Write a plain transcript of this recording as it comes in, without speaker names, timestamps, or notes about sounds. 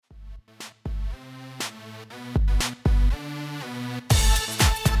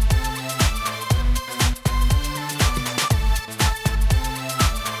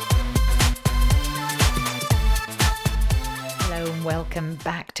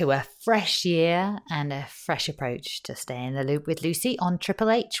back to a fresh year and a fresh approach to Stay in the Loop with Lucy on Triple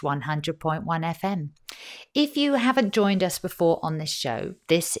H 100.1 FM. If you haven't joined us before on this show,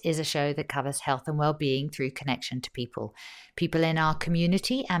 this is a show that covers health and well-being through connection to people in our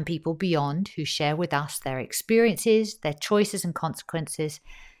community and people beyond who share with us their experiences, their choices and consequences,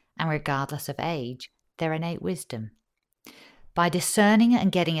 and regardless of age, their innate wisdom. By discerning and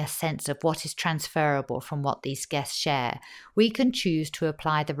getting a sense of what is transferable from what these guests share, we can choose to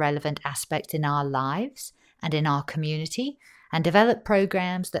apply the relevant aspects in our lives and in our community and develop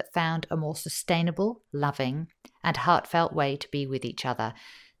programs that found a more sustainable, loving, and heartfelt way to be with each other,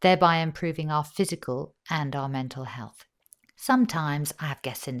 thereby improving our physical and our mental health. Sometimes I have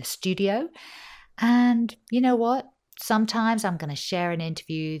guests in the studio, and you know what? Sometimes I'm going to share an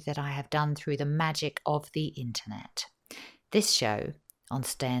interview that I have done through the magic of the internet. This show, on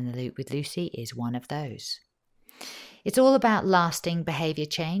Stay in the Loop with Lucy, is one of those. It's all about lasting behaviour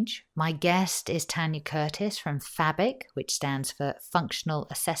change. My guest is Tanya Curtis from FABIC, which stands for Functional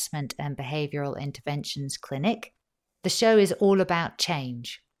Assessment and Behavioural Interventions Clinic. The show is all about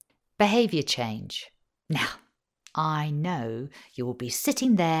change, behaviour change. Now, I know you will be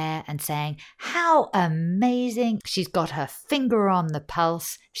sitting there and saying, how amazing. She's got her finger on the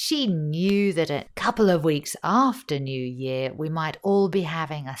pulse. She knew that a couple of weeks after New Year, we might all be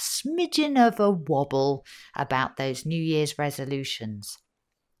having a smidgen of a wobble about those New Year's resolutions,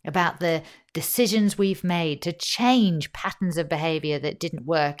 about the decisions we've made to change patterns of behaviour that didn't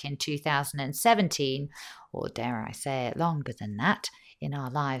work in 2017, or dare I say it, longer than that, in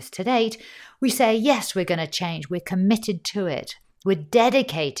our lives to date. We say, yes, we're going to change. We're committed to it. We're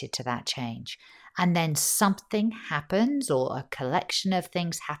dedicated to that change. And then something happens, or a collection of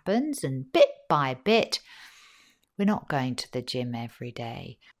things happens, and bit by bit, we're not going to the gym every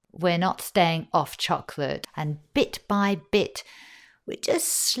day. We're not staying off chocolate. And bit by bit, we're just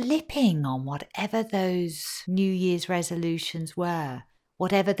slipping on whatever those New Year's resolutions were,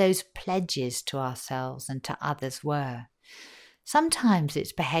 whatever those pledges to ourselves and to others were. Sometimes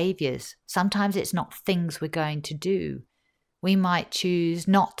it's behaviours. Sometimes it's not things we're going to do. We might choose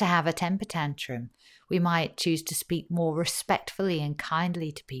not to have a temper tantrum. We might choose to speak more respectfully and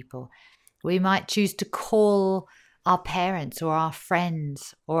kindly to people. We might choose to call our parents or our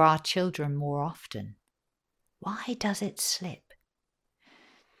friends or our children more often. Why does it slip?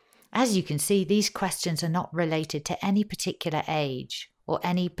 As you can see, these questions are not related to any particular age or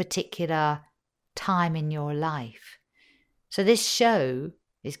any particular time in your life. So this show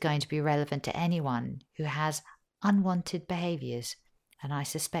is going to be relevant to anyone who has unwanted behaviours, and I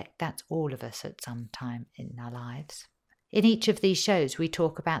suspect that's all of us at some time in our lives. In each of these shows, we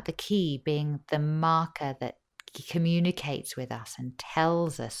talk about the key being the marker that communicates with us and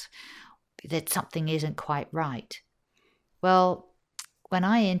tells us that something isn't quite right. Well, when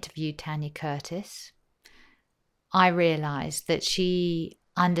I interviewed Tanya Curtis, I realised that she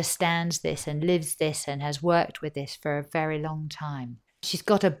understands this and lives this and has worked with this for a very long time. She's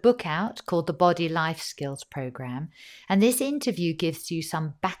got a book out called the Body Life Skills Program, and this interview gives you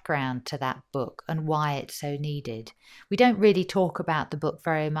some background to that book and why it's so needed. We don't really talk about the book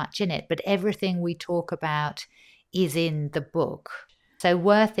very much in it, but everything we talk about is in the book. So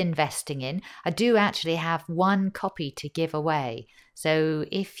worth investing in. I do actually have one copy to give away. So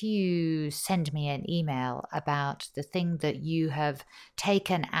if you send me an email about the thing that you have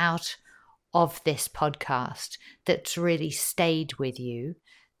taken out of this podcast that's really stayed with you,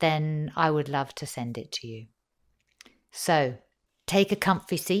 then I would love to send it to you. So take a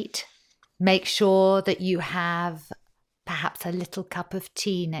comfy seat. Make sure that you have perhaps a little cup of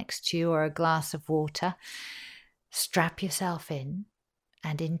tea next to you or a glass of water. Strap yourself in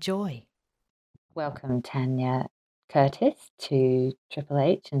and enjoy. Welcome, Tanya Curtis, to Triple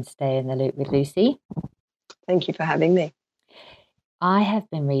H and Stay in the Loop with Lucy. Thank you for having me. I have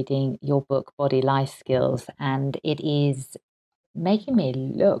been reading your book, Body Life Skills, and it is making me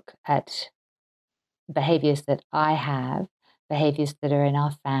look at behaviours that I have, behaviours that are in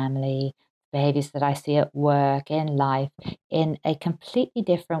our family, behaviours that I see at work, in life, in a completely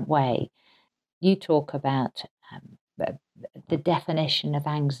different way. You talk about the definition of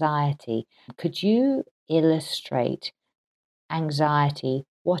anxiety. Could you illustrate anxiety,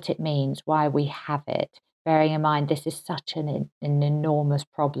 what it means, why we have it, bearing in mind this is such an enormous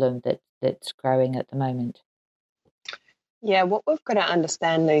problem that's growing at the moment? Yeah, what we've got to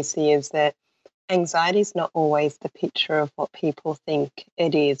understand, Lucy, is that anxiety is not always the picture of what people think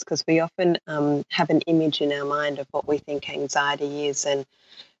it is, because we often have an image in our mind of what we think anxiety is and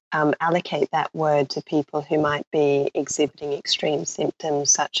allocate that word to people who might be exhibiting extreme symptoms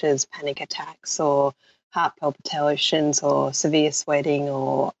such as panic attacks or heart palpitations or severe sweating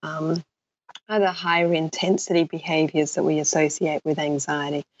or other higher intensity behaviours that we associate with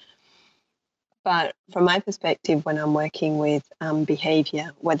anxiety. But from my perspective, when I'm working with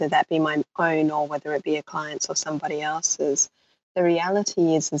behaviour, whether that be my own or whether it be a client's or somebody else's, the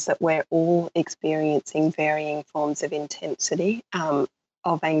reality is that we're all experiencing varying forms of intensity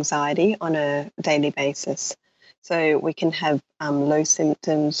of anxiety on a daily basis. So we can have low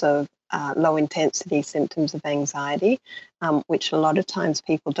symptoms of low intensity symptoms of anxiety, which a lot of times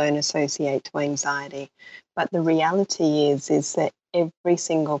people don't associate to anxiety. But the reality is that every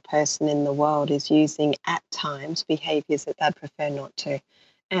single person in the world is using at times behaviours that they'd prefer not to.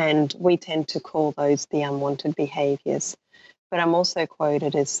 And we tend to call those the unwanted behaviours. But I'm also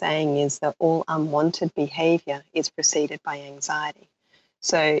quoted as saying is that all unwanted behaviour is preceded by anxiety.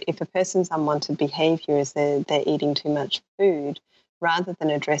 So if a person's unwanted behaviour is they're eating too much food, rather than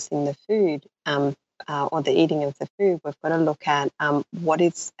addressing the food or the eating of the food, we've got to look at what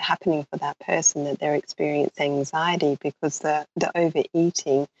is happening for that person that they're experiencing anxiety, because the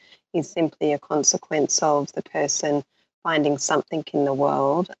overeating is simply a consequence of the person finding something in the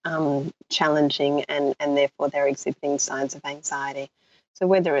world challenging, and therefore they're exhibiting signs of anxiety. So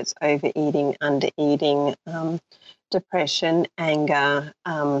whether it's overeating, undereating, depression, anger,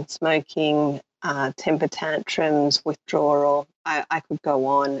 smoking, temper tantrums, withdrawal, I could go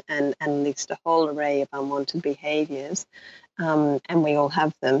on and list a whole array of unwanted behaviours, and we all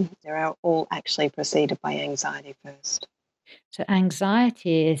have them. They're all actually preceded by anxiety first. So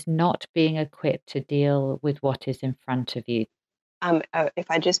anxiety is not being equipped to deal with what is in front of you. If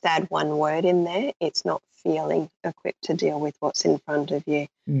I just add one word in there, it's not feeling equipped to deal with what's in front of you.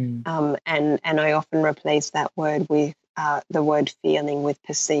 Mm. And I often replace that word with the word feeling with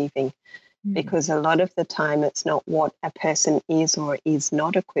perceiving, because a lot of the time it's not what a person is or is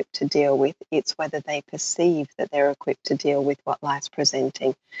not equipped to deal with, it's whether they perceive that they're equipped to deal with what life's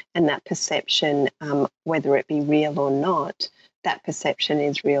presenting. And that perception, whether it be real or not, that perception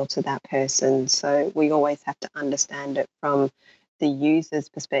is real to that person. So we always have to understand it from the user's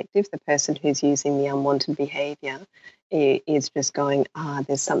perspective. The person who's using the unwanted behavior is just going,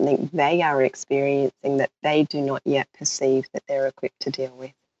 there's something they are experiencing that they do not yet perceive that they're equipped to deal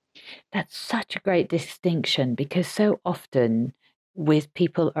with. That's such a great distinction, because so often with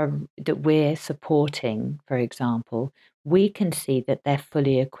people that we're supporting, for example, we can see that they're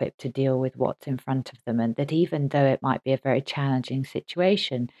fully equipped to deal with what's in front of them, and that even though it might be a very challenging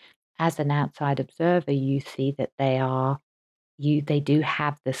situation, as an outside observer, you see that they do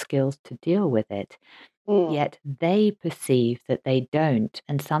have the skills to deal with it. Yet they perceive that they don't.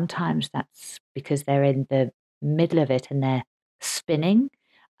 And sometimes that's because they're in the middle of it and they're spinning,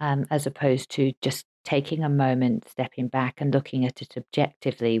 as opposed to just taking a moment, stepping back and looking at it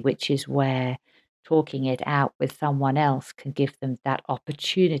objectively, which is where talking it out with someone else can give them that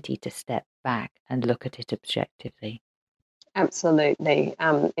opportunity to step back and look at it objectively. Absolutely.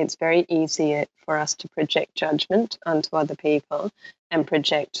 It's very easy for us to project judgment onto other people and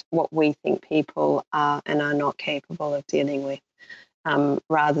project what we think people are and are not capable of dealing with,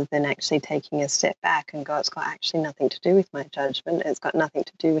 rather than actually taking a step back and go, it's got actually nothing to do with my judgment. It's got nothing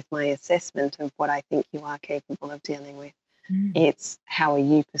to do with my assessment of what I think you are capable of dealing with. It's how are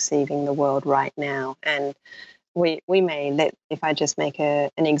you perceiving the world right now? And we may if I just make an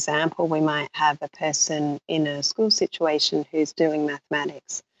example, we might have a person in a school situation who's doing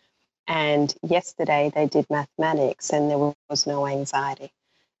mathematics, and yesterday they did mathematics and there was no anxiety,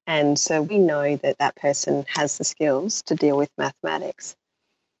 and so we know that that person has the skills to deal with mathematics.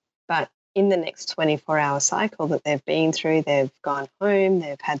 But in the next 24-hour cycle that they've been through, they've gone home,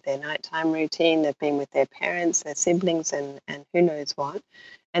 they've had their nighttime routine, they've been with their parents, their siblings, and who knows what.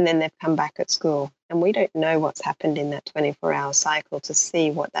 And then they've come back at school. And we don't know what's happened in that 24-hour cycle to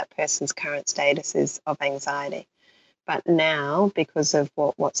see what that person's current status is of anxiety. But now, because of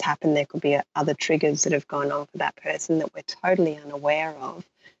what's happened, there could be other triggers that have gone on for that person that we're totally unaware of.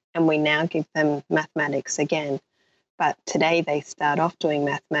 And we now give them mathematics again. But today they start off doing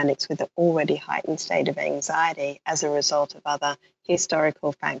mathematics with an already heightened state of anxiety as a result of other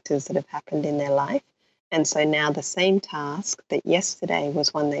historical factors that have happened in their life. And so now the same task that yesterday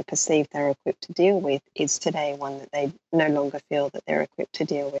was one they perceived they're equipped to deal with is today one that they no longer feel that they're equipped to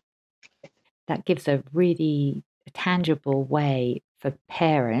deal with. That gives a really tangible way for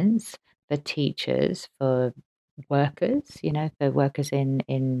parents, for teachers, for workers, for workers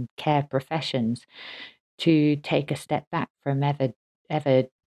in care professions, to take a step back from ever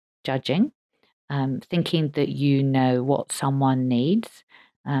judging, thinking that you know what someone needs,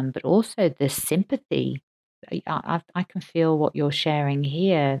 but also the sympathy. I can feel what you're sharing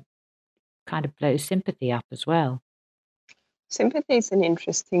here kind of blows sympathy up as well. Sympathy is an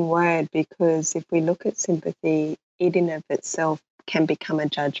interesting word because if we look at sympathy, it in of itself can become a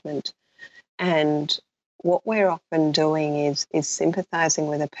judgment. And what we're often doing is sympathizing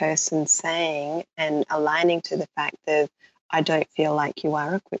with a person saying and aligning to the fact that I don't feel like you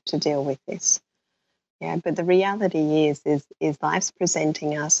are equipped to deal with this. Yeah, but the reality is life's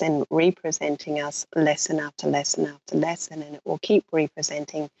presenting us and representing us lesson after lesson after lesson, and it will keep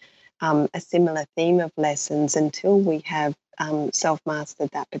representing a similar theme of lessons until we have self-mastered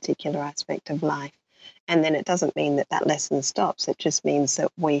that particular aspect of life. And then it doesn't mean that that lesson stops. It just means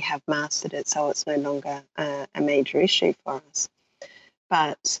that we have mastered it, so it's no longer a major issue for us.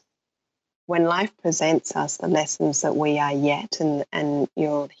 But when life presents us the lessons that we are yet, and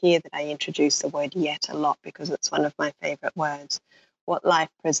you'll hear that I introduce the word yet a lot because it's one of my favorite words. What life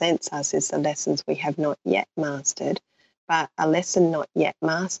presents us is the lessons we have not yet mastered, but a lesson not yet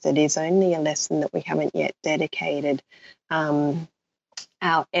mastered is only a lesson that we haven't yet dedicated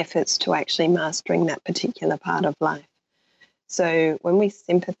our efforts to actually mastering that particular part of life. So when we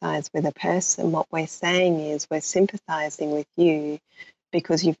sympathize with a person, what we're saying is we're sympathizing with you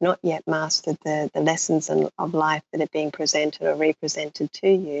because you've not yet mastered the lessons of life that are being presented or represented to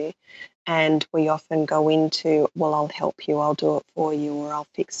you. And we often go into, well, I'll help you, I'll do it for you, or I'll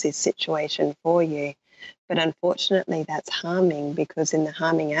fix this situation for you. But unfortunately, that's harming because in the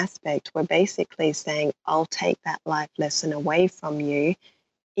harming aspect, we're basically saying, I'll take that life lesson away from you,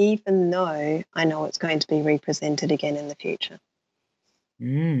 even though I know it's going to be represented again in the future.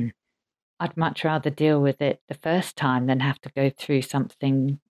 Mm. I'd much rather deal with it the first time than have to go through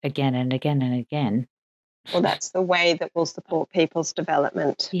something again and again and again. Well, that's the way that will support people's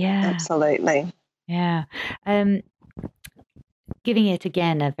development. Yeah, Absolutely. yeah. Giving it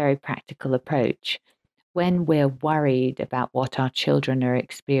again a very practical approach. When we're worried about what our children are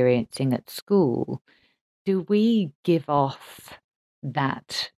experiencing at school, do we give off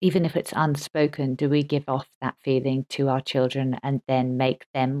that, even if it's unspoken, do we give off that feeling to our children and then make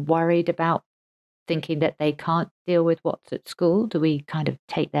them worried about thinking that they can't deal with what's at school? Do we kind of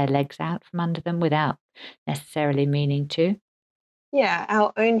take their legs out from under them without necessarily meaning to? Yeah,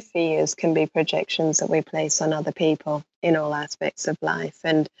 our own fears can be projections that we place on other people in all aspects of life.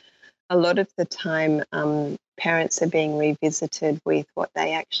 And a lot of the time, parents are being revisited with what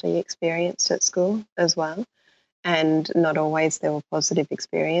they actually experienced at school as well. And not always there were positive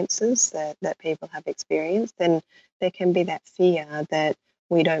experiences that people have experienced. And there can be that fear that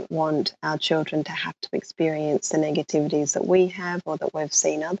we don't want our children to have to experience the negativities that we have or that we've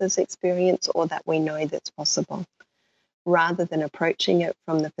seen others experience or that we know that's possible, rather than approaching it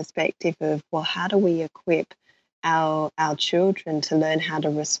from the perspective of, well, how do we equip our children to learn how to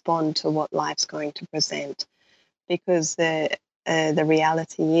respond to what life's going to present? Because the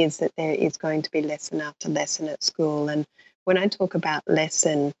reality is that there is going to be lesson after lesson at school. And when I talk about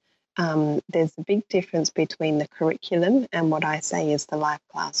lesson, there's a big difference between the curriculum and what I say is the life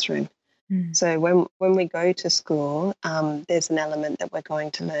classroom. Mm. So when we go to school, there's an element that we're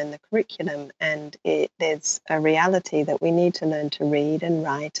going to learn the curriculum, and there's a reality that we need to learn to read and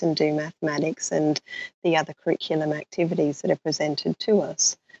write and do mathematics and the other curriculum activities that are presented to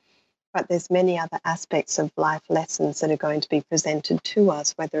us. But there's many other aspects of life lessons that are going to be presented to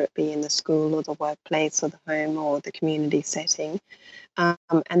us, whether it be in the school or the workplace or the home or the community setting.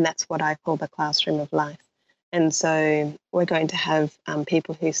 And that's what I call the classroom of life. And so we're going to have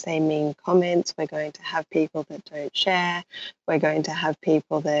people who say mean comments. We're going to have people that don't share. We're going to have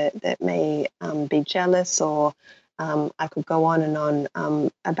people that may be jealous, or I could go on and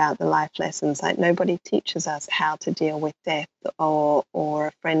on about the life lessons. Like nobody teaches us how to deal with death, or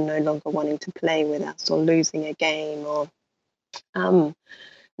a friend no longer wanting to play with us, or losing a game, or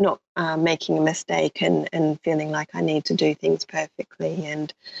not making a mistake and feeling like I need to do things perfectly.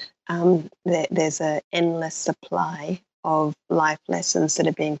 And there's an endless supply of life lessons that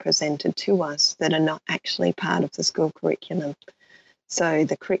are being presented to us that are not actually part of the school curriculum. So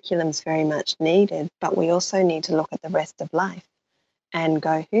the curriculum's very much needed, but we also need to look at the rest of life and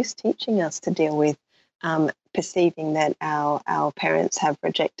go, who's teaching us to deal with perceiving that our parents have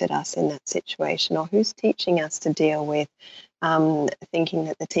rejected us in that situation, or who's teaching us to deal with thinking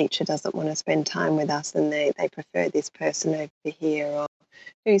that the teacher doesn't want to spend time with us and they prefer this person over here, or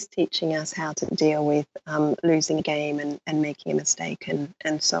who's teaching us how to deal with losing a game and making a mistake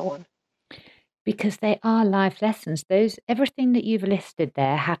and so on. Because they are life lessons. Those everything that you've listed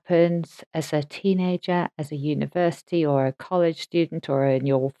there happens as a teenager, as a university or a college student, or in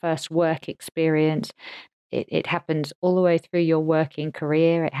your first work experience. It happens all the way through your working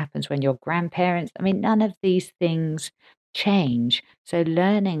career. It happens when you're grandparents. I mean, none of these things change. So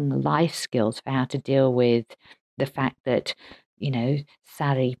learning life skills for how to deal with the fact that,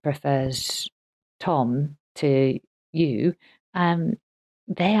 Sally prefers Tom to you,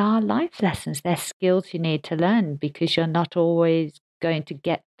 they are life lessons. They're skills you need to learn because you're not always going to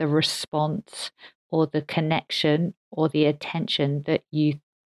get the response or the connection or the attention that you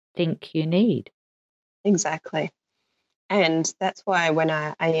think you need. Exactly. And that's why when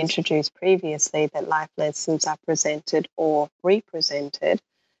I introduced previously that life lessons are presented or represented,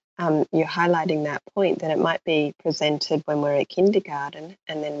 you're highlighting that point that it might be presented when we're at kindergarten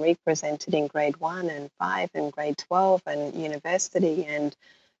and then represented in grade 1 and 5 and grade 12 and university and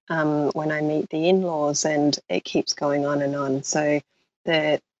when I meet the in-laws, and it keeps going on and on. So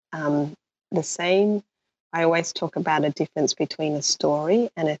the um, the same. I always talk about a difference between a story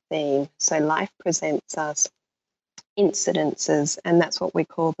and a theme. So life presents us incidences, and that's what we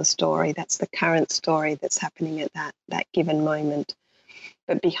call the story. That's the current story that's happening at that given moment.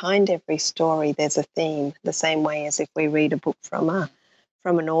 But behind every story, there's a theme. The same way as if we read a book from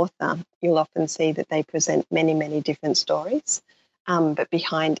an author, you'll often see that they present many different stories. But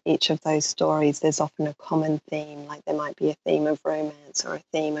behind each of those stories, there's often a common theme. Like there might be a theme of romance, or a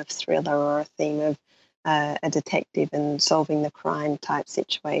theme of thriller, or a theme of a detective and solving the crime type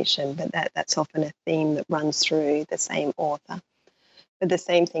situation. But that's often a theme that runs through the same author. But the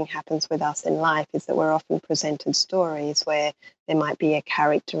same thing happens with us in life, is that we're often presented stories where there might be a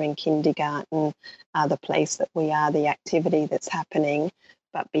character in kindergarten, the place that we are, the activity that's happening,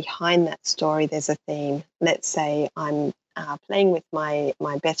 but behind that story there's a theme. Let's say I'm playing with my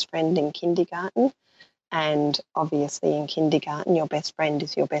best friend in kindergarten, and obviously in kindergarten your best friend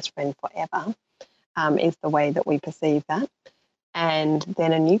is your best friend forever, is the way that we perceive that. And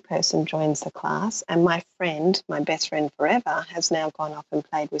then a new person joins the class, and my friend, my best friend forever, has now gone off and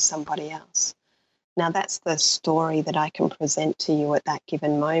played with somebody else. Now, that's the story that I can present to you at that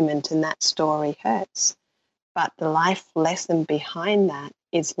given moment, and that story hurts. But the life lesson behind that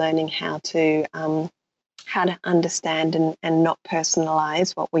is learning how to understand and not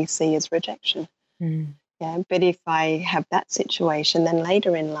personalize what we see as rejection. Mm. Yeah, but if I have that situation, then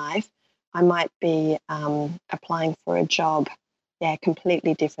later in life, I might be applying for a job. Yeah,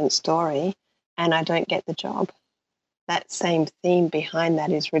 completely different story, and I don't get the job. That same theme behind that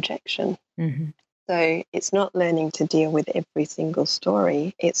is rejection. Mm-hmm. So it's not learning to deal with every single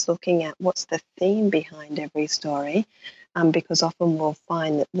story. It's looking at what's the theme behind every story, because often we'll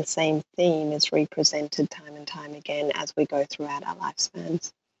find that the same theme is represented time and time again as we go throughout our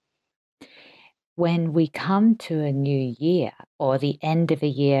lifespans. When we come to a new year or the end of a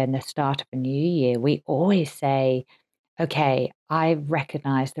year and the start of a new year, we always say, okay, I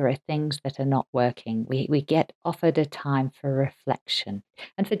recognize there are things that are not working. We get offered a time for reflection.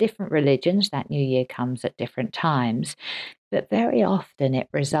 And for different religions, that new year comes at different times. But very often it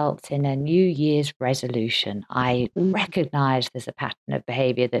results in a New Year's resolution. I Mm. recognize there's a pattern of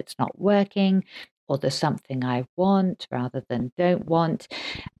behavior that's not working, or there's something I want rather than don't want.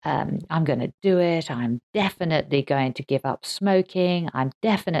 I'm going to do it. I'm definitely going to give up smoking. I'm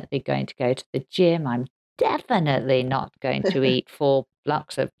definitely going to go to the gym. I'm definitely not going to eat 4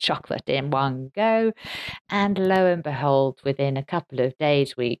 blocks of chocolate in one go. And lo and behold, within a couple of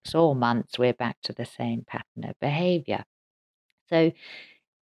days, weeks, or months, we're back to the same pattern of behavior. So,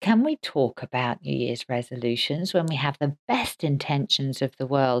 can we talk about New Year's resolutions when we have the best intentions of the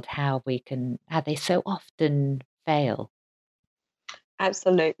world, how they so often fail?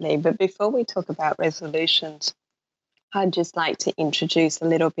 Absolutely. But before we talk about resolutions, I'd just like to introduce a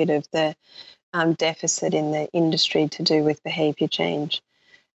little bit of the deficit in the industry to do with behavior change.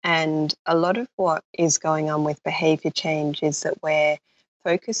 And a lot of what is going on with behavior change is that we're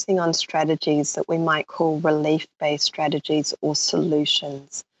focusing on strategies that we might call relief based strategies or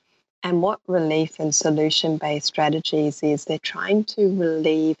solutions. And what relief and solution based strategies is, they're trying to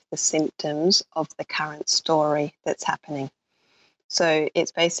relieve the symptoms of the current story that's happening. So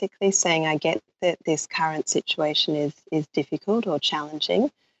it's basically saying, I get that this current situation is difficult or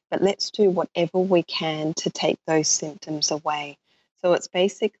challenging, but let's do whatever we can to take those symptoms away. So it's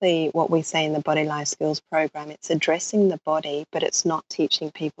basically what we say in the Body Life Skills program. It's addressing the body, but it's not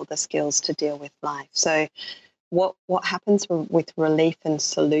teaching people the skills to deal with life. So what happens with relief and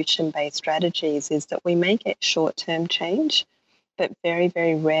solution based strategies is that we may get short term change, but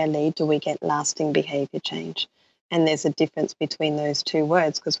very rarely do we get lasting behavior change. And there's a difference between those two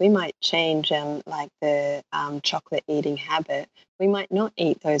words, because we might change, like the chocolate eating habit. We might not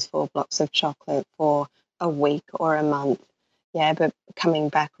eat those 4 blocks of chocolate for a week or a month. Yeah, but coming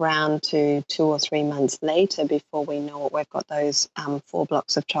back round to 2 or 3 months later before we know it, we've got those 4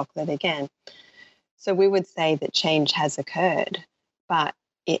 blocks of chocolate again. So we would say that change has occurred, but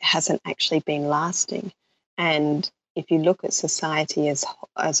it hasn't actually been lasting. And if you look at society as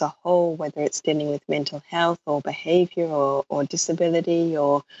a whole, whether it's dealing with mental health or behavior or disability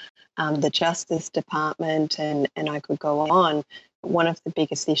or the Justice Department, and I could go on, one of the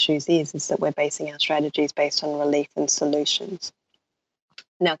biggest issues is that we're basing our strategies based on relief and solutions.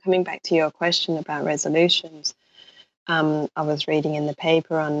 Now, coming back to your question about resolutions, I was reading in the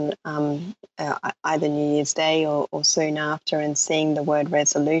paper on either New Year's Day or soon after and seeing the word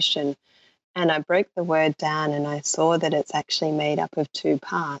resolution. And I broke the word down and I saw that it's actually made up of two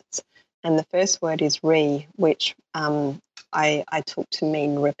parts. And the first word is which I took to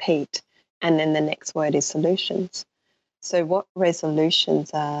mean repeat. And then the next word is solutions. So what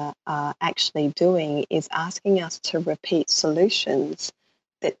resolutions are actually doing is asking us to repeat solutions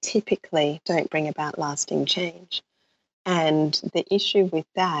that typically don't bring about lasting change. And the issue with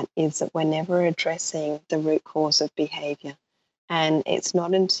that is that we're never addressing the root cause of behavior. And it's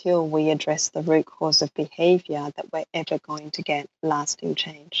not until we address the root cause of behavior that we're ever going to get lasting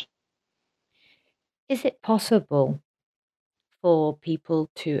change. Is it possible for people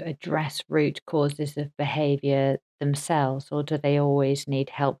to address root causes of behavior themselves, or do they always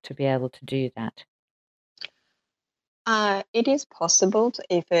need help to be able to do that? It is possible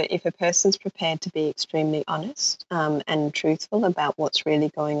if a person's prepared to be extremely honest and truthful about what's really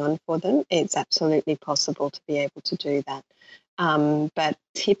going on for them. It's absolutely possible to be able to do that. But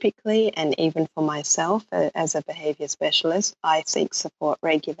typically, and even for myself as a behaviour specialist, I seek support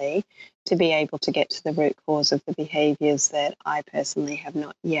regularly to be able to get to the root cause of the behaviours that I personally have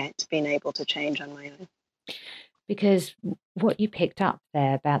not yet been able to change on my own. Because what you picked up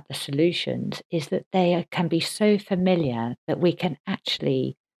there about the solutions is that can be so familiar that we can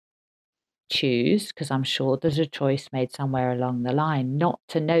actually choose, because I'm sure there's a choice made somewhere along the line, not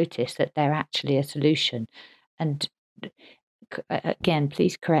to notice that they're actually a solution. And again,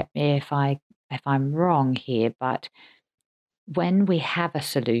 please correct me if I'm wrong here, but when we have a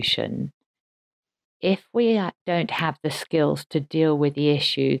solution, if we don't have the skills to deal with the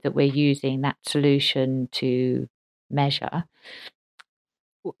issue that we're using that solution to measure,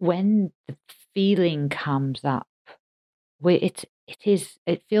 when the feeling comes up, it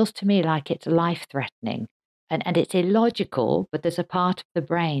feels to me like it's life threatening, and it's illogical, but there's a part of the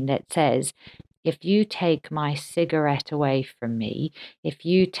brain that says, if you take my cigarette away from me, if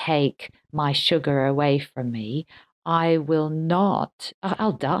you take my sugar away from me, I will not,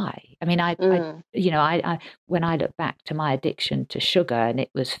 I'll die. I mean, Mm, when I look back to my addiction to sugar, and it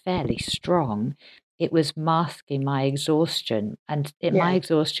was fairly strong, it was masking my exhaustion. And my yeah.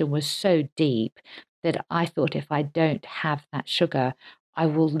 exhaustion was so deep that I thought, if I don't have that sugar, I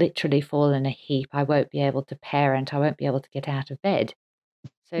will literally fall in a heap. I won't be able to parent. I won't be able to get out of bed.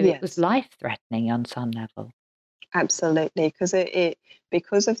 So it was Yes. life threatening on some level. Absolutely, because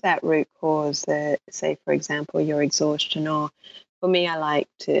because of that root cause, say for example your exhaustion, or for me, I like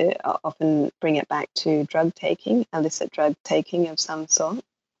to often bring it back to drug taking, illicit drug taking of some sort,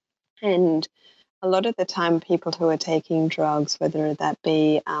 and a lot of the time, people who are taking drugs, whether that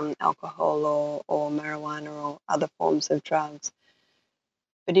be alcohol or marijuana or other forms of drugs,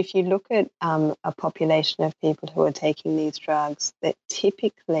 but if you look at a population of people who are taking these drugs, that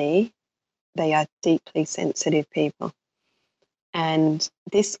typically they are deeply sensitive people. And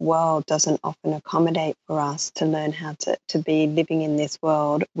this world doesn't often accommodate for us to learn how to be living in this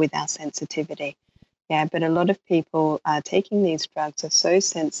world with our sensitivity. Yeah, but a lot of people taking these drugs are so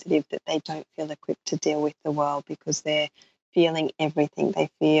sensitive that they don't feel equipped to deal with the world because they're feeling everything. They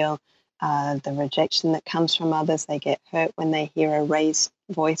feel the rejection that comes from others. They get hurt when they hear a raised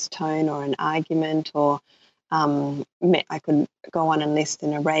voice tone or an argument, or I could go on and list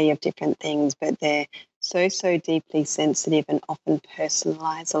an array of different things, but they're so deeply sensitive and often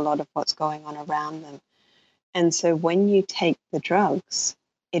personalize a lot of what's going on around them. And so when you take the drugs,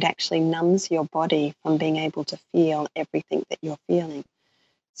 it actually numbs your body from being able to feel everything that you're feeling.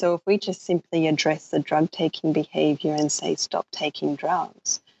 So if we just simply address the drug taking behavior and say, stop taking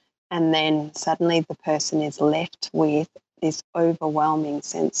drugs, and then suddenly the person is left with this overwhelming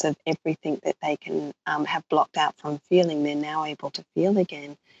sense of everything that they can have blocked out from feeling, they're now able to feel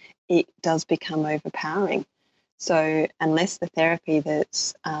again, it does become overpowering. So unless the therapy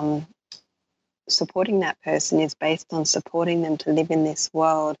that's supporting that person is based on supporting them to live in this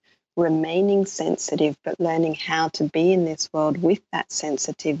world, remaining sensitive, but learning how to be in this world with that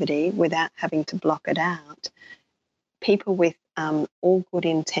sensitivity without having to block it out. People with all good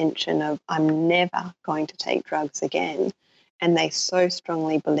intention of, I'm never going to take drugs again, and they so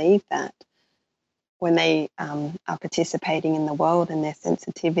strongly believe that, when they are participating in the world and their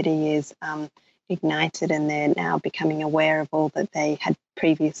sensitivity is ignited and they're now becoming aware of all that they had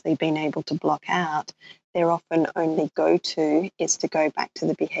previously been able to block out, their often only go-to is to go back to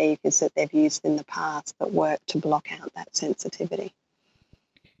the behaviours that they've used in the past that work to block out that sensitivity.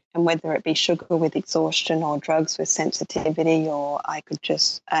 And whether it be sugar with exhaustion or drugs with sensitivity, or I could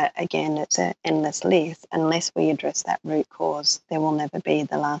just, again, it's an endless list. Unless we address that root cause, there will never be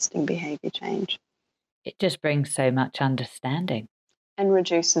the lasting behaviour change. It just brings so much understanding. And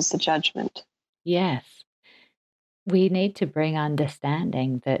reduces the judgment. Yes. We need to bring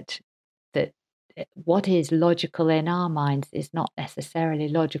understanding that what is logical in our minds is not necessarily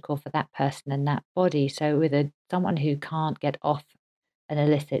logical for that person and that body. So with someone who can't get off an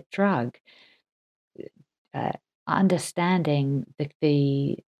illicit drug, understanding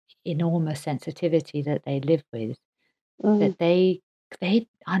the enormous sensitivity that they live with, that they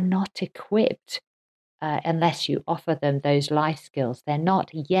are not equipped unless you offer them those life skills. They're not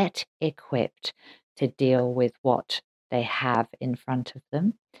yet equipped to deal with what they have in front of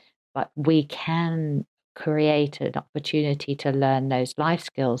them, but we can create an opportunity to learn those life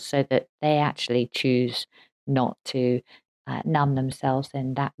skills so that they actually choose not to numb themselves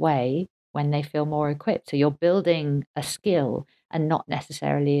in that way when they feel more equipped. So you're building a skill and not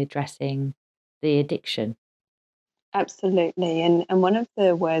necessarily addressing the addiction. Absolutely. And one of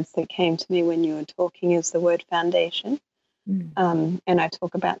the words that came to me when you were talking is the word foundation. And I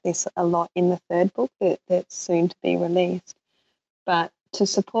talk about this a lot in the third book that's soon to be released. But to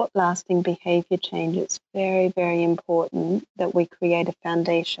support lasting behaviour change, it's very, very important that we create a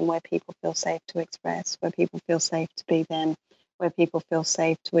foundation where people feel safe to express, where people feel safe to be them, where people feel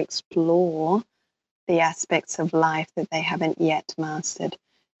safe to explore the aspects of life that they haven't yet mastered.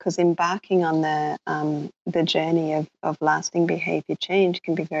 Because embarking on the journey of lasting behaviour change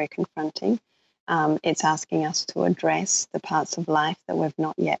can be very confronting. It's asking us to address the parts of life that we've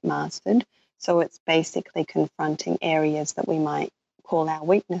not yet mastered. So it's basically confronting areas that we might call our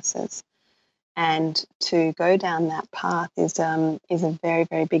weaknesses. And to go down that path is a very,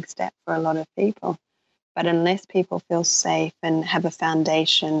 very big step for a lot of people. But unless people feel safe and have a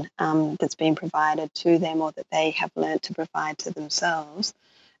foundation that's been provided to them or that they have learnt to provide to themselves,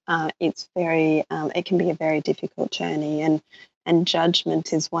 it can be a very difficult journey. And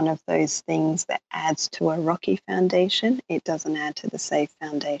judgment is one of those things that adds to a rocky foundation. It doesn't add to the safe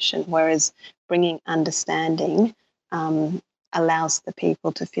foundation. Whereas bringing understanding allows the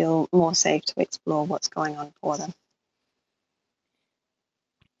people to feel more safe to explore what's going on for them.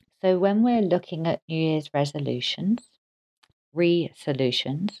 So when we're looking at New Year's resolutions,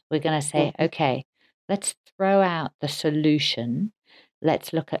 resolutions, we're going to say, okay, let's throw out the solution.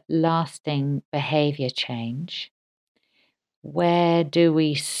 Let's look at lasting behavior change. Where do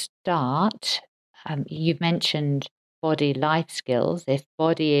we start? You've mentioned body life skills. If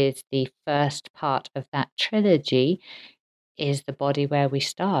body is the first part of that trilogy, is the body where we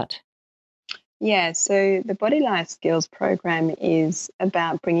start? Yeah, so the Body Life Skills program is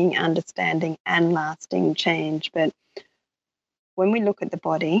about bringing understanding and lasting change. But when we look at the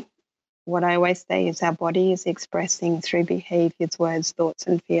body, what I always say is our body is expressing through behaviors, words, thoughts,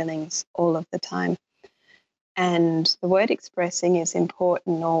 and feelings all of the time. And the word expressing is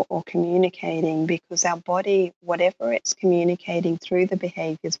important or communicating, because our body, whatever it's communicating through the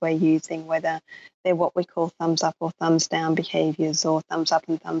behaviors we're using, whether they're what we call thumbs up or thumbs down behaviors, or thumbs up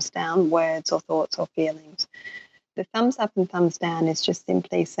and thumbs down words or thoughts or feelings. The thumbs up and thumbs down is just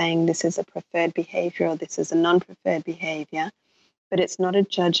simply saying this is a preferred behavior or this is a non-preferred behavior, but it's not a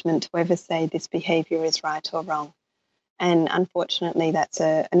judgment to ever say this behavior is right or wrong. And unfortunately, that's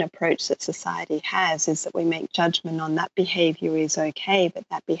an approach that society has, is that we make judgment on that behavior is okay, but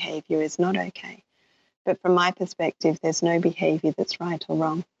that behavior is not okay. But from my perspective, there's no behavior that's right or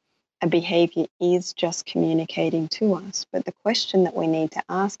wrong. A behavior is just communicating to us. But the question that we need to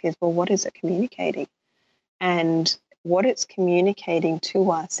ask is, well, what is it communicating? And what it's communicating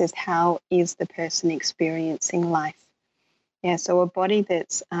to us is, how is the person experiencing life? Yeah, so a body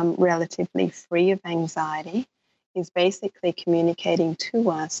that's relatively free of anxiety is basically communicating to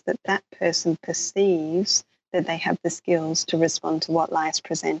us that that person perceives that they have the skills to respond to what life's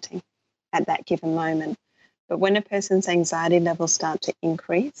presenting at that given moment. But when a person's anxiety levels start to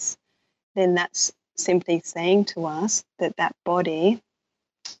increase, then that's simply saying to us that that body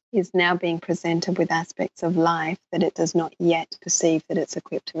is now being presented with aspects of life that it does not yet perceive that it's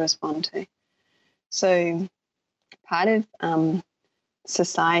equipped to respond to. So part of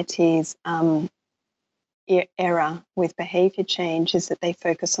society's error with behavior change is that they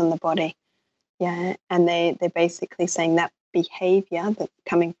focus on the body. Yeah, and they're basically saying that behavior that's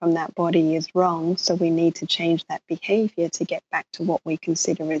coming from that body is wrong, so we need to change that behavior to get back to what we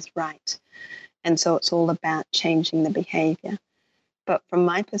consider is right. And so it's all about changing the behavior. But from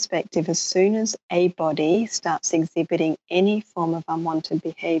my perspective, as soon as a body starts exhibiting any form of unwanted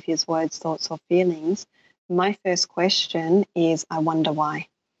behaviors, words, thoughts, or feelings, my first question is, I wonder why.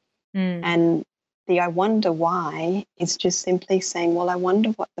 And the I wonder why is just simply saying, well, I wonder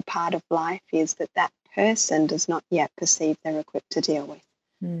what the part of life is that that person does not yet perceive they're equipped to deal with.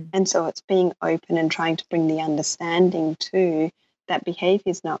 And so it's being open and trying to bring the understanding to that behavior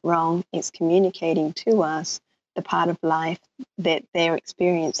is not wrong. It's communicating to us the part of life that they're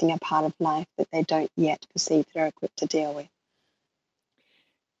experiencing, a part of life that they don't yet perceive they're equipped to deal with.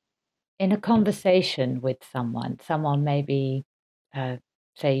 In a conversation with someone maybe,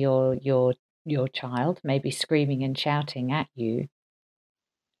 say your child may be screaming and shouting at you.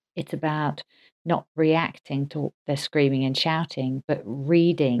 It's about not reacting to their screaming and shouting, but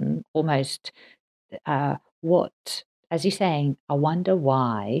reading almost what, as you're saying, I wonder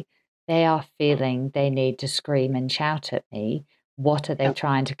why they are feeling they need to scream and shout at me. What are they Yeah,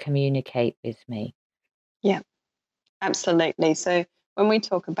 trying to communicate with me? yeah, absolutely. So when we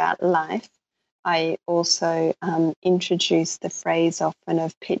talk about life, I also introduce the phrase often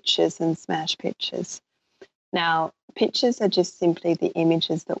of pictures and smash pictures. Now, pictures are just simply the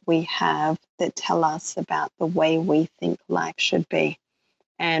images that we have that tell us about the way we think life should be.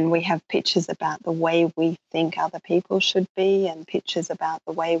 And we have pictures about the way we think other people should be, and pictures about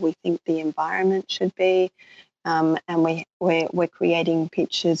the way we think the environment should be. And we're creating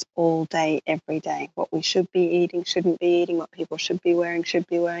pictures all day, every day. What we should be eating, shouldn't be eating, what people should be wearing, should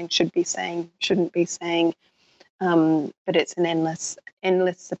be saying, shouldn't be saying. But it's an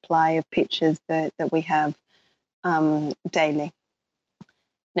endless supply of pictures that we have daily.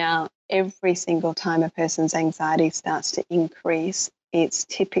 Now, every single time a person's anxiety starts to increase, it's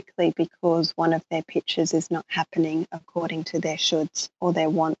typically because one of their pictures is not happening according to their shoulds or their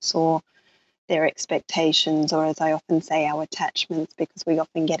wants or their expectations, or as I often say, our attachments, because we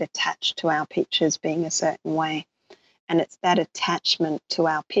often get attached to our pictures being a certain way. And it's that attachment to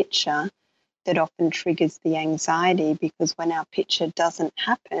our picture that often triggers the anxiety, because when our picture doesn't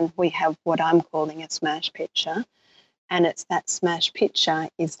happen, we have what I'm calling a smash picture. And it's that smash picture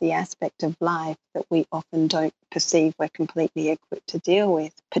is the aspect of life that we often don't perceive we're completely equipped to deal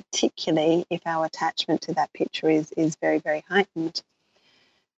with, particularly if our attachment to that picture is very, very heightened.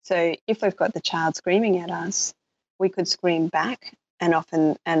 So if we've got the child screaming at us, we could scream back, and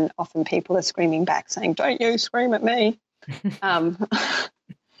often people are screaming back saying, "Don't you scream at me,"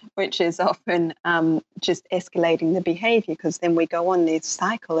 which is often just escalating the behavior, because then we go on this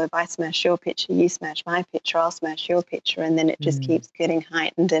cycle of I smash your picture, you smash my picture, I'll smash your picture, and then it just keeps getting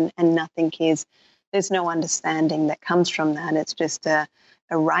heightened, and nothing is, there's no understanding that comes from that. It's just a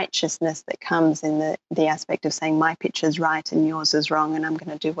righteousness that comes in the aspect of saying my picture's right and yours is wrong, and I'm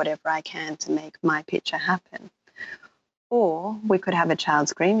going to do whatever I can to make my picture happen. Or we could have a child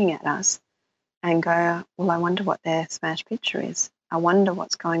screaming at us and go, well, I wonder what their smash picture is. I wonder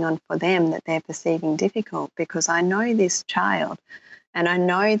what's going on for them that they're perceiving difficult, because I know this child and I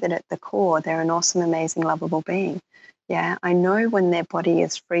know that at the core they're an awesome, amazing, lovable being. Yeah, I know when their body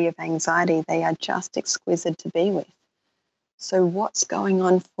is free of anxiety, they are just exquisite to be with. So what's going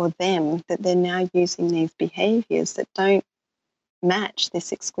on for them that they're now using these behaviors that don't match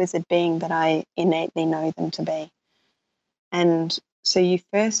this exquisite being that I innately know them to be? And so you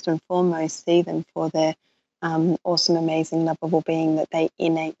first and foremost see them for their awesome, amazing, lovable being that they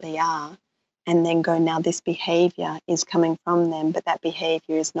innately are, and then go, now this behavior is coming from them, but that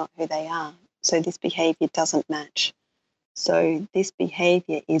behavior is not who they are. So this behavior doesn't match. So this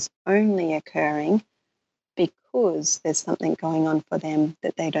behavior is only occurring because there's something going on for them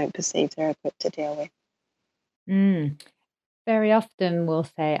that they don't perceive they're equipped to deal with. Very often we'll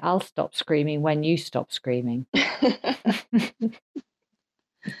say, I'll stop screaming when you stop screaming.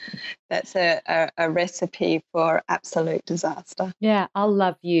 That's a recipe for absolute disaster. Yeah, I'll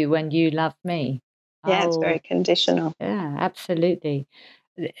love you when you love me. Yeah, it's very conditional. Yeah, absolutely.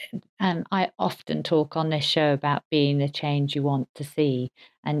 And I often talk on this show about being the change you want to see,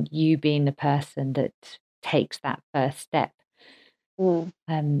 and you being the person that takes that first step.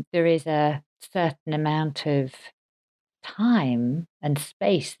 There is a certain amount of time and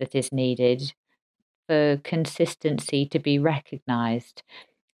space that is needed for consistency to be recognized.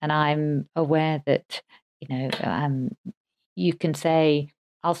 And I'm aware that, you can say,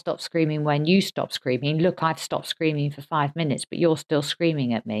 I'll stop screaming when you stop screaming. Look, I've stopped screaming for 5 minutes, but you're still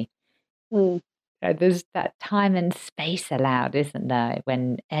screaming at me. There's that time and space allowed, isn't there,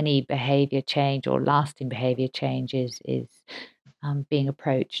 when any behavior change or lasting behavior change is being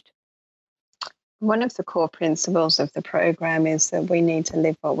approached. One of the core principles of the program is that we need to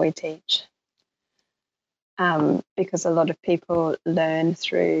live what we teach. because a lot of people learn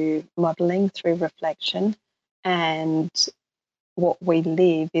through modeling, through reflection, and what we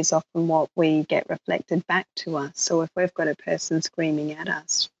live is often what we get reflected back to us. So if we've got a person screaming at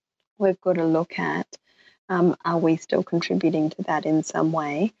us, we've got to look at, are we still contributing to that in some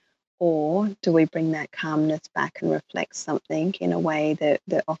way? Or do we bring that calmness back and reflect something in a way that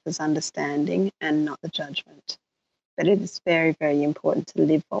offers understanding and not the judgment? But it is very, very important to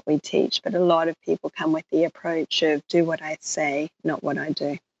live what we teach. But a lot of people come with the approach of do what I say, not what I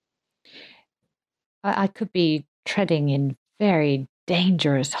do. I could be treading in very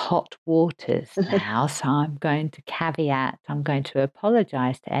dangerous hot waters now, so I'm going to caveat, I'm going to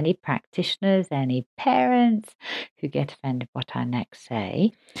apologize to any practitioners, any parents who get offended what I next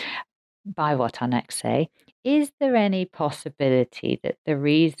say, by what I next say. Is there any possibility that the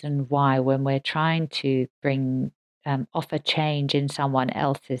reason why, when we're trying to bring offer change in someone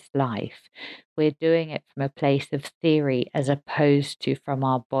else's life, we're doing it from a place of theory as opposed to from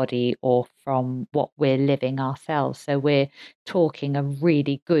our body or from what we're living ourselves? So we're talking a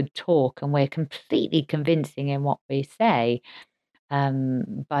really good talk and we're completely convincing in what we say,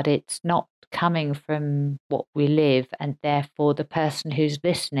 but it's not coming from what we live. And therefore, the person who's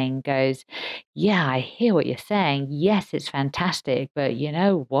listening goes, yeah, I hear what you're saying. Yes, it's fantastic. But you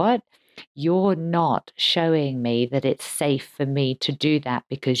know what? You're not showing me that it's safe for me to do that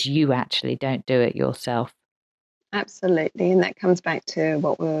because you actually don't do it yourself. Absolutely. And that comes back to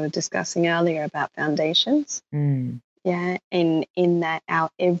what we were discussing earlier about foundations. Mm. Yeah. In that our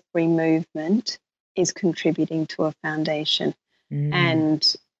every movement is contributing to a foundation. And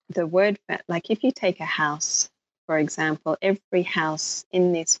the word, like if you take a house, for example, every house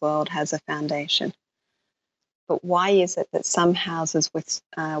in this world has a foundation. But why is it that some houses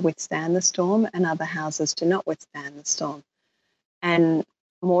withstand the storm and other houses do not withstand the storm? And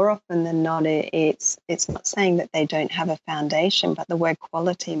more often than not, it's not saying that they don't have a foundation, but the word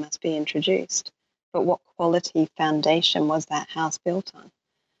quality must be introduced. But what quality foundation was that house built on?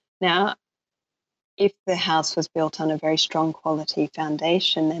 Now, if the house was built on a very strong quality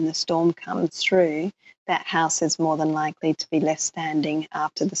foundation and the storm comes through, that house is more than likely to be left standing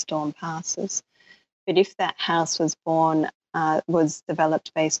after the storm passes. But if that house was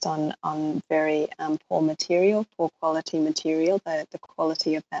developed based on very poor material, poor quality material, the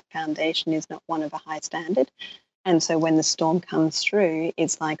quality of that foundation is not one of a high standard. And so when the storm comes through,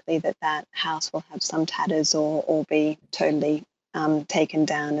 it's likely that that house will have some tatters or be totally taken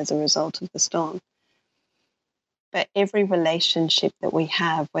down as a result of the storm. But every relationship that we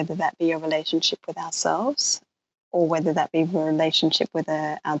have, whether that be a relationship with ourselves or whether that be a relationship with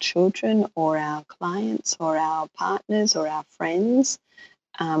our children or our clients or our partners or our friends,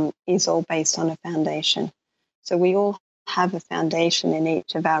 is all based on a foundation. So we all have a foundation in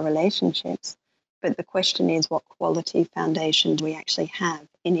each of our relationships. But the question is, what quality foundation do we actually have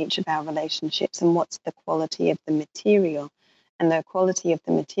in each of our relationships? And what's the quality of the material? And the quality of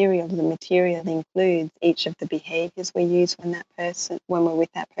the material includes each of the behaviors we use when we're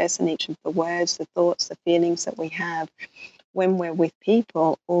with that person, each of the words, the thoughts, the feelings that we have when we're with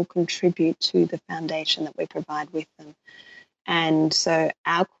people all contribute to the foundation that we provide with them. And so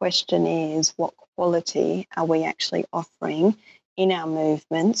our question is, what quality are we actually offering in our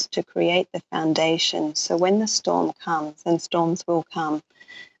movements to create the foundation? So when the storm comes, and storms will come,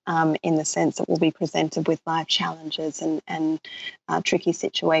 in the sense that we'll be presented with life challenges and tricky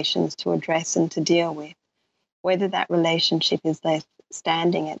situations to address and to deal with, whether that relationship is left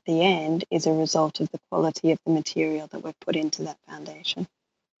standing at the end is a result of the quality of the material that we've put into that foundation.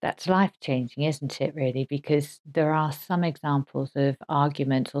 That's life-changing, isn't it, really? Because there are some examples of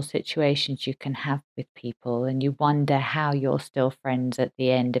arguments or situations you can have with people, and you wonder how you're still friends at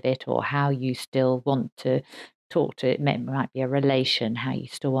the end of it, or how you still want to talk to it. Might be a relation, how you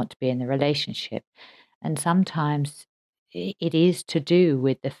still want to be in the relationship. And sometimes it is to do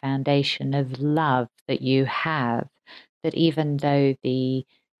with the foundation of love that you have, that even though the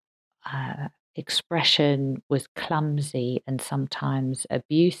expression was clumsy and sometimes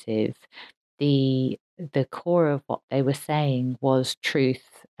abusive, the core of what they were saying was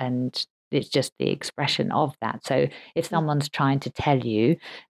truth, and it's just the expression of that. So if someone's trying to tell you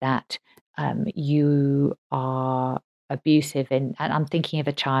that you are abusive, and I'm thinking of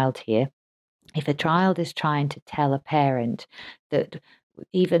a child here, if a child is trying to tell a parent that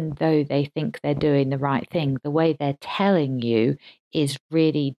even though they think they're doing the right thing, the way they're telling you is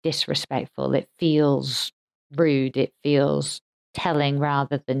really disrespectful. It feels rude. It feels telling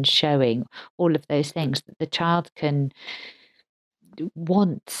rather than showing, all of those things, that the child can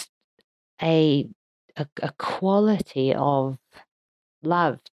want a quality of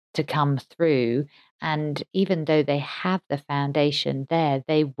love to come through, And even though they have the foundation there,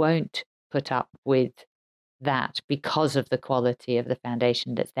 they won't put up with that because of the quality of the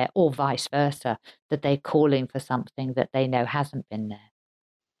foundation that's there, or vice versa, that they're calling for something that they know hasn't been there.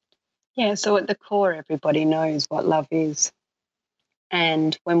 Yeah, so at the core, everybody knows what love is.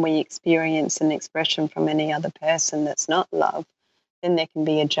 And when we experience an expression from any other person that's not love, then there can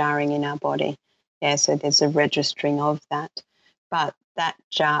be a jarring in our body. Yeah, so there's a registering of that. But that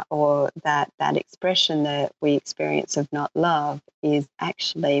jar or that expression that we experience of not love is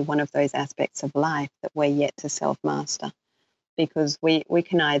actually one of those aspects of life that we're yet to self-master. Because we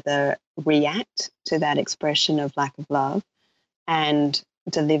can either react to that expression of lack of love and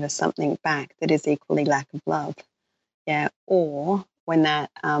deliver something back that is equally lack of love. Yeah, or when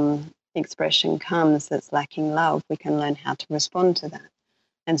that expression comes that's lacking love, we can learn how to respond to that.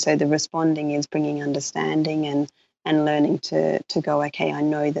 And so the responding is bringing understanding and learning to go, okay, I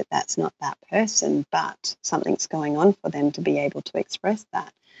know that that's not that person, but something's going on for them to be able to express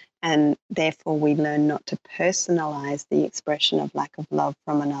that. And therefore we learn not to personalize the expression of lack of love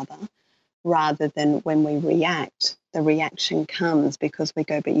from another, rather than when we react, the reaction comes because we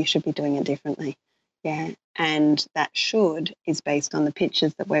go, but you should be doing it differently. Yeah. And that should is based on the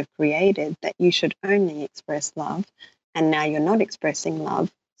pictures that we've created that you should only express love. And now you're not expressing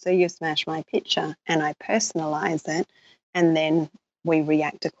love. So you smash my picture and I personalize it. And then we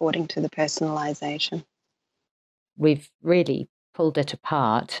react according to the personalization. We've really pulled it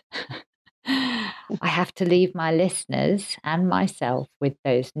apart. I have to leave my listeners and myself with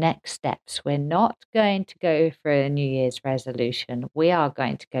those next steps. We're not going to go for a New Year's resolution. We are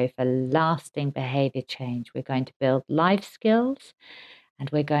going to go for lasting behavior change. We're going to build life skills, and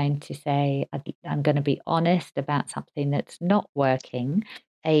we're going to say, I'm going to be honest about something that's not working,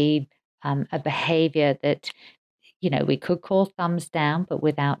 a behavior that, we could call thumbs down, but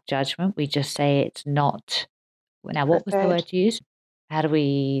without judgment. We just say it's not. Now, what was the Preferred. word you used? How do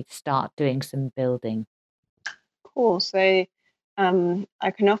we start doing some building? Cool. So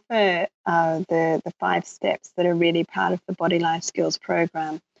I can offer the 5 steps that are really part of the Body Life Skills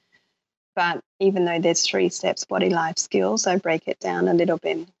program. But even though there's 3 steps, Body Life Skills, I break it down a little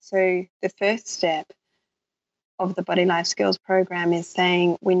bit. So the first step of the Body Life Skills program is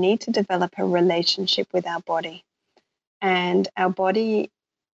saying we need to develop a relationship with our body. And our body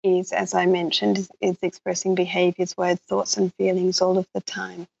is, as I mentioned, is expressing behaviors, words, thoughts, and feelings all of the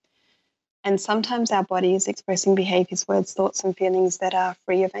time. And sometimes our body is expressing behaviors, words, thoughts, and feelings that are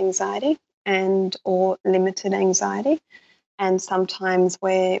free of anxiety and or limited anxiety. And sometimes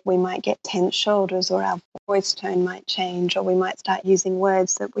where we might get tense shoulders or our voice tone might change, or we might start using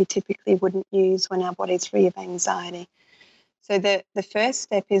words that we typically wouldn't use when our body's free of anxiety. So the first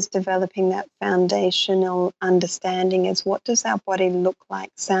step is developing that foundational understanding is what does our body look like,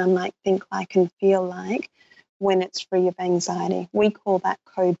 sound like, think like, and feel like when it's free of anxiety. We call that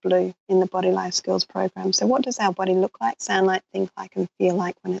code blue in the Body Life Skills program. So what does our body look like, sound like, think like, and feel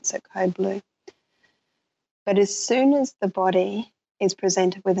like when it's at code blue? But as soon as the body is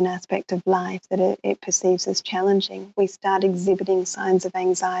presented with an aspect of life that it perceives as challenging, we start exhibiting signs of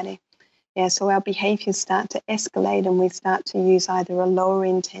anxiety. Yeah, so our behaviors start to escalate and we start to use either a lower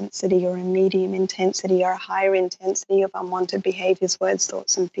intensity or a medium intensity or a higher intensity of unwanted behaviors, words,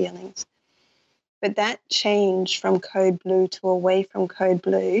 thoughts, and feelings. But that change from code blue to away from code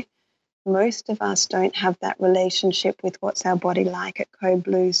blue, most of us don't have that relationship with what's our body like at code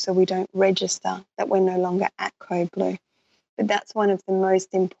blue, so we don't register that we're no longer at code blue. But that's one of the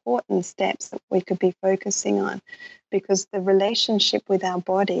most important steps that we could be focusing on, because the relationship with our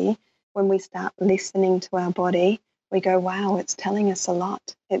body, when we start listening to our body, we go, wow, it's telling us a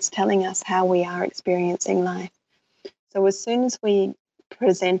lot. It's telling us how we are experiencing life. So as soon as we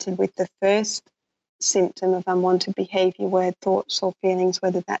presented with the first symptom of unwanted behavior, word, thoughts, or feelings,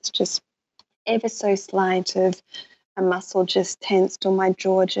 whether that's just ever so slight of a muscle just tensed or my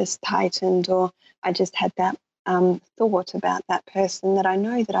jaw just tightened or I just had that thought about that person that I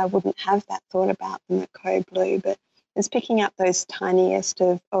know that I wouldn't have that thought about them at code blue, but it's picking up those tiniest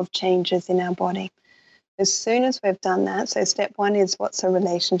of changes in our body. As soon as we've done that, so step 1 is what's a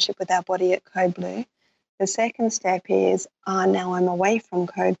relationship with our body at code blue. The second step is, now I'm away from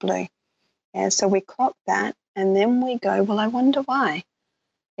code blue. Yeah, so we clock that and then we go, well, I wonder why.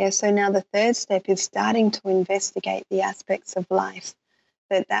 Yeah, so now the third step is starting to investigate the aspects of life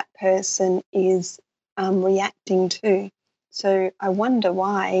that person is reacting to. So I wonder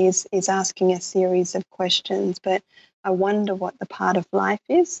why is asking a series of questions, but I wonder what the part of life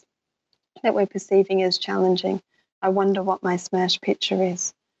is that we're perceiving as challenging. I wonder what my smash picture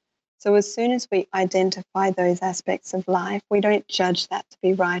is. So as soon as we identify those aspects of life, we don't judge that to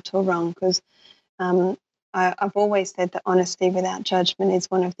be right or wrong, because I've always said that honesty without judgment is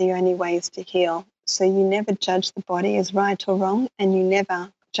one of the only ways to heal. So you never judge the body as right or wrong, and you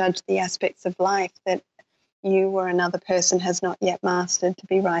never judge the aspects of life that you or another person has not yet mastered to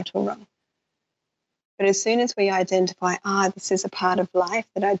be right or wrong. But as soon as we identify, this is a part of life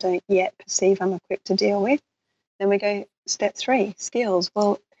that I don't yet perceive I'm equipped to deal with, then we go step 3, skills.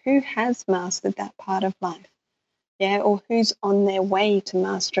 Well, who has mastered that part of life? Yeah, or who's on their way to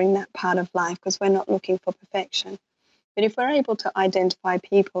mastering that part of life, because we're not looking for perfection. But if we're able to identify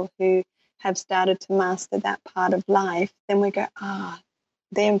people who have started to master that part of life, then we go,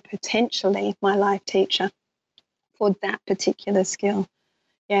 they're potentially my life teacher for that particular skill.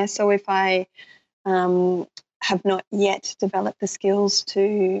 Yeah, so if I have not yet developed the skills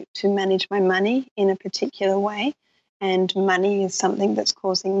to manage my money in a particular way, and money is something that's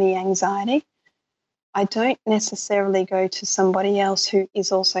causing me anxiety, I don't necessarily go to somebody else who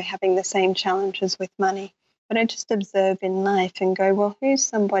is also having the same challenges with money, but I just observe in life and go, well, who's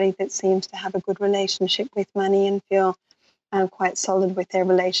somebody that seems to have a good relationship with money and feel quite solid with their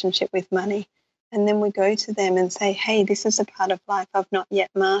relationship with money? And then we go to them and say, hey, this is a part of life I've not yet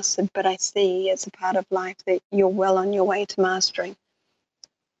mastered, but I see it's a part of life that you're well on your way to mastering.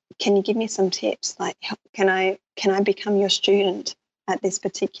 Can you give me some tips? Like, can I become your student at this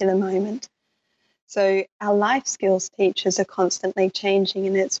particular moment? So our life skills teachers are constantly changing,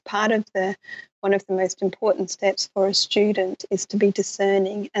 and it's part of one of the most important steps for a student is to be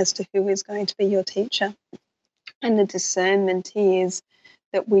discerning as to who is going to be your teacher. And the discernment is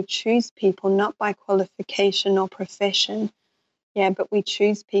that we choose people not by qualification or profession, but we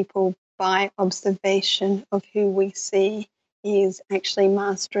choose people by observation of who we see is actually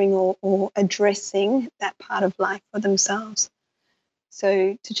mastering or addressing that part of life for themselves.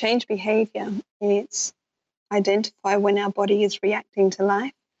 So to change behavior, it's identify when our body is reacting to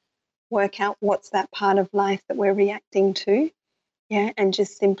life, work out what's that part of life that we're reacting to, and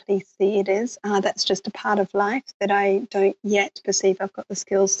just simply see it as, that's just a part of life that I don't yet perceive I've got the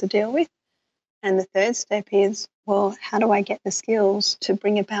skills to deal with. And the third step is, well, how do I get the skills to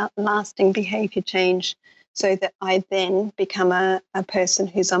bring about lasting behavior change so that I then become a person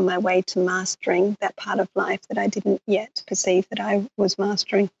who's on my way to mastering that part of life that I didn't yet perceive that I was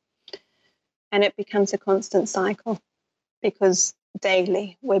mastering. And it becomes a constant cycle because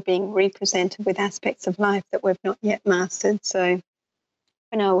daily we're being represented with aspects of life that we've not yet mastered. So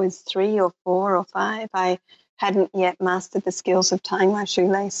when I was 3 or 4 or 5, I hadn't yet mastered the skills of tying my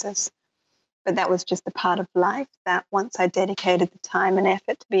shoelaces. But that was just a part of life that once I dedicated the time and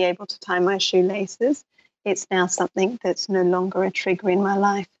effort to be able to tie my shoelaces, it's now something that's no longer a trigger in my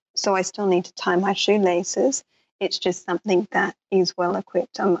life. So I still need to tie my shoelaces. It's just something that is well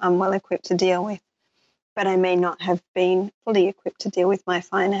equipped. I'm well equipped to deal with. But I may not have been fully equipped to deal with my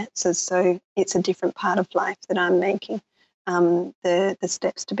finances. So it's a different part of life that I'm making, the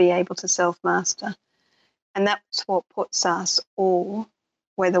steps to be able to self-master. And that's what puts us all,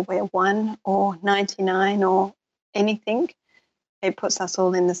 whether we're 1 or 99 or anything, it puts us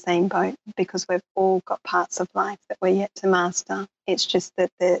all in the same boat because we've all got parts of life that we're yet to master. It's just that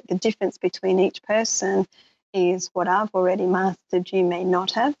the difference between each person is what I've already mastered, you may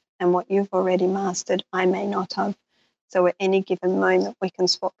not have, and what you've already mastered, I may not have. So at any given moment, we can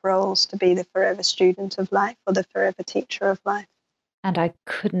swap roles to be the forever student of life or the forever teacher of life. And I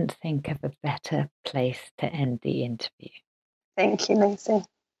couldn't think of a better place to end the interview. Thank you, Lucy.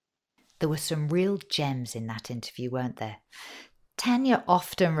 There were some real gems in that interview, weren't there? Tanya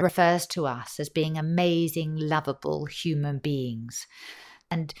often refers to us as being amazing, lovable human beings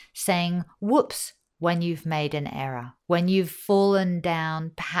and saying, whoops, when you've made an error, when you've fallen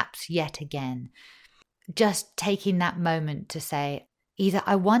down, perhaps yet again. Just taking that moment to say, either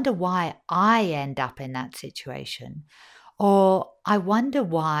I wonder why I end up in that situation, or I wonder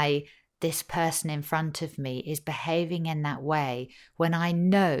why this person in front of me is behaving in that way when I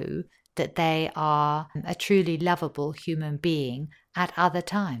know that they are a truly lovable human being at other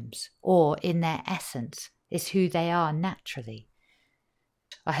times, or in their essence is who they are naturally.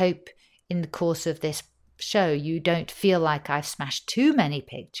 I hope in the course of this show you don't feel like I've smashed too many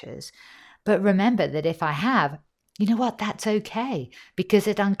pictures, but remember that if I have, you know what, that's okay, because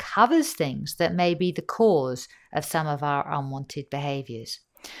it uncovers things that may be the cause of some of our unwanted behaviors.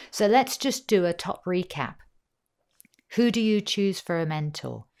 So let's just do a top recap. Who do you choose for a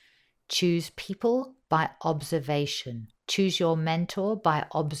mentor? Choose people by observation. Choose your mentor by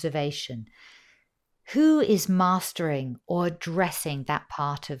observation. Who is mastering or addressing that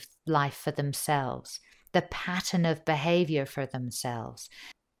part of life for themselves, the pattern of behavior for themselves?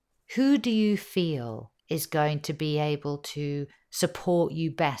 Who do you feel is going to be able to support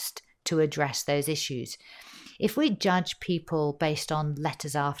you best to address those issues. If we judge people based on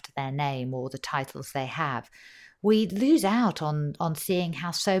letters after their name or the titles they have, we lose out on seeing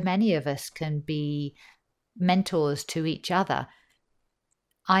how so many of us can be mentors to each other.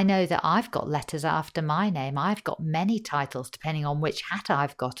 I know that I've got letters after my name. I've got many titles depending on which hat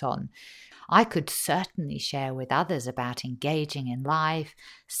I've got on. I could certainly share with others about engaging in life,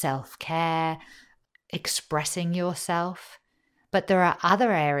 self-care, expressing yourself. But there are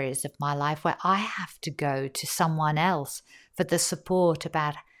other areas of my life where I have to go to someone else for the support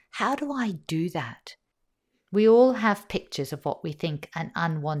about how do I do that? We all have pictures of what we think an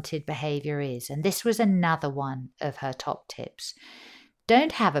unwanted behavior is, and this was another one of her top tips.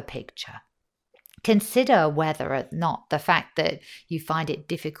 Don't have a picture. Consider whether or not the fact that you find it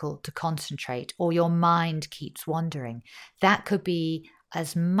difficult to concentrate or your mind keeps wandering, that could be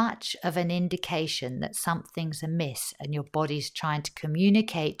as much of an indication that something's amiss and your body's trying to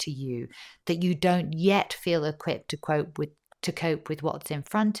communicate to you that you don't yet feel equipped to cope with what's in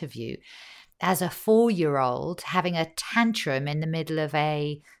front of you. As a 4-year-old having a tantrum in the middle of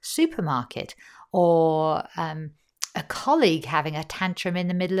a supermarket, or a colleague having a tantrum in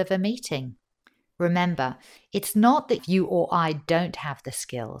the middle of a meeting. Remember, it's not that you or I don't have the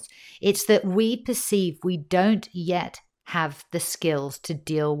skills. It's that we perceive we don't yet have the skills to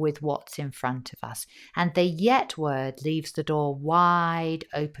deal with what's in front of us. And the yet word leaves the door wide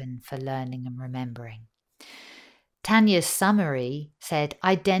open for learning and remembering. Tanya's summary said,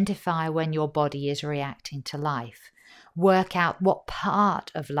 identify when your body is reacting to life. Work out what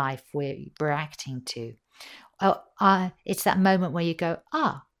part of life we're reacting to. It's that moment where you go,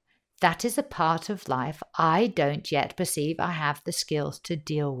 that is a part of life I don't yet perceive I have the skills to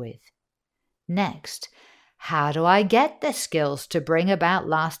deal with. Next, how do I get the skills to bring about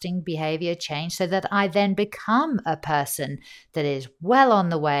lasting behavior change so that I then become a person that is well on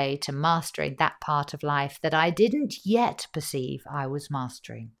the way to mastering that part of life that I didn't yet perceive I was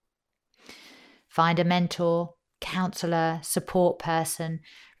mastering? Find a mentor, counselor, support person.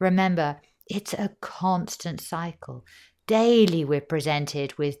 Remember, it's a constant cycle. Daily we're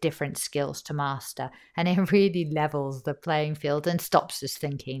presented with different skills to master, and it really levels the playing field and stops us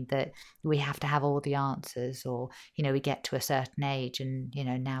thinking that we have to have all the answers, or, we get to a certain age and,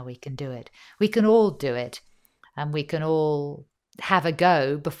 now we can do it. We can all do it, and we can all have a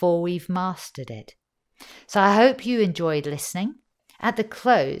go before we've mastered it. So I hope you enjoyed listening. At the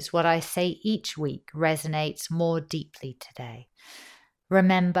close, what I say each week resonates more deeply today.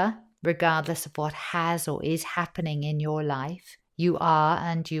 Remember, regardless of what has or is happening in your life, you are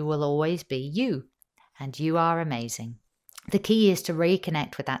and you will always be you, and you are amazing. The key is to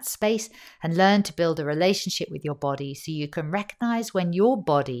reconnect with that space and learn to build a relationship with your body so you can recognize when your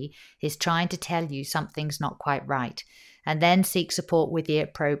body is trying to tell you something's not quite right, and then seek support with the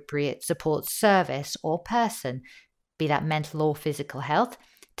appropriate support service or person, be that mental or physical health,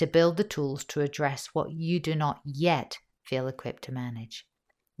 to build the tools to address what you do not yet feel equipped to manage.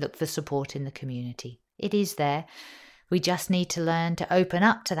 Look for support in the community. It is there. We just need to learn to open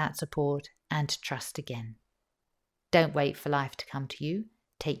up to that support and to trust again. Don't wait for life to come to you.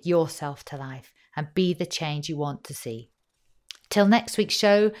 Take yourself to life and be the change you want to see. Till next week's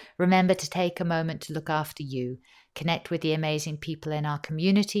show, remember to take a moment to look after you. Connect with the amazing people in our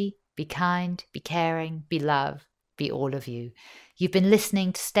community. Be kind, be caring, be love, be all of you. You've been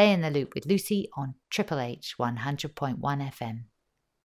listening to Stay in the Loop with Lucy on Triple H 100.1 FM.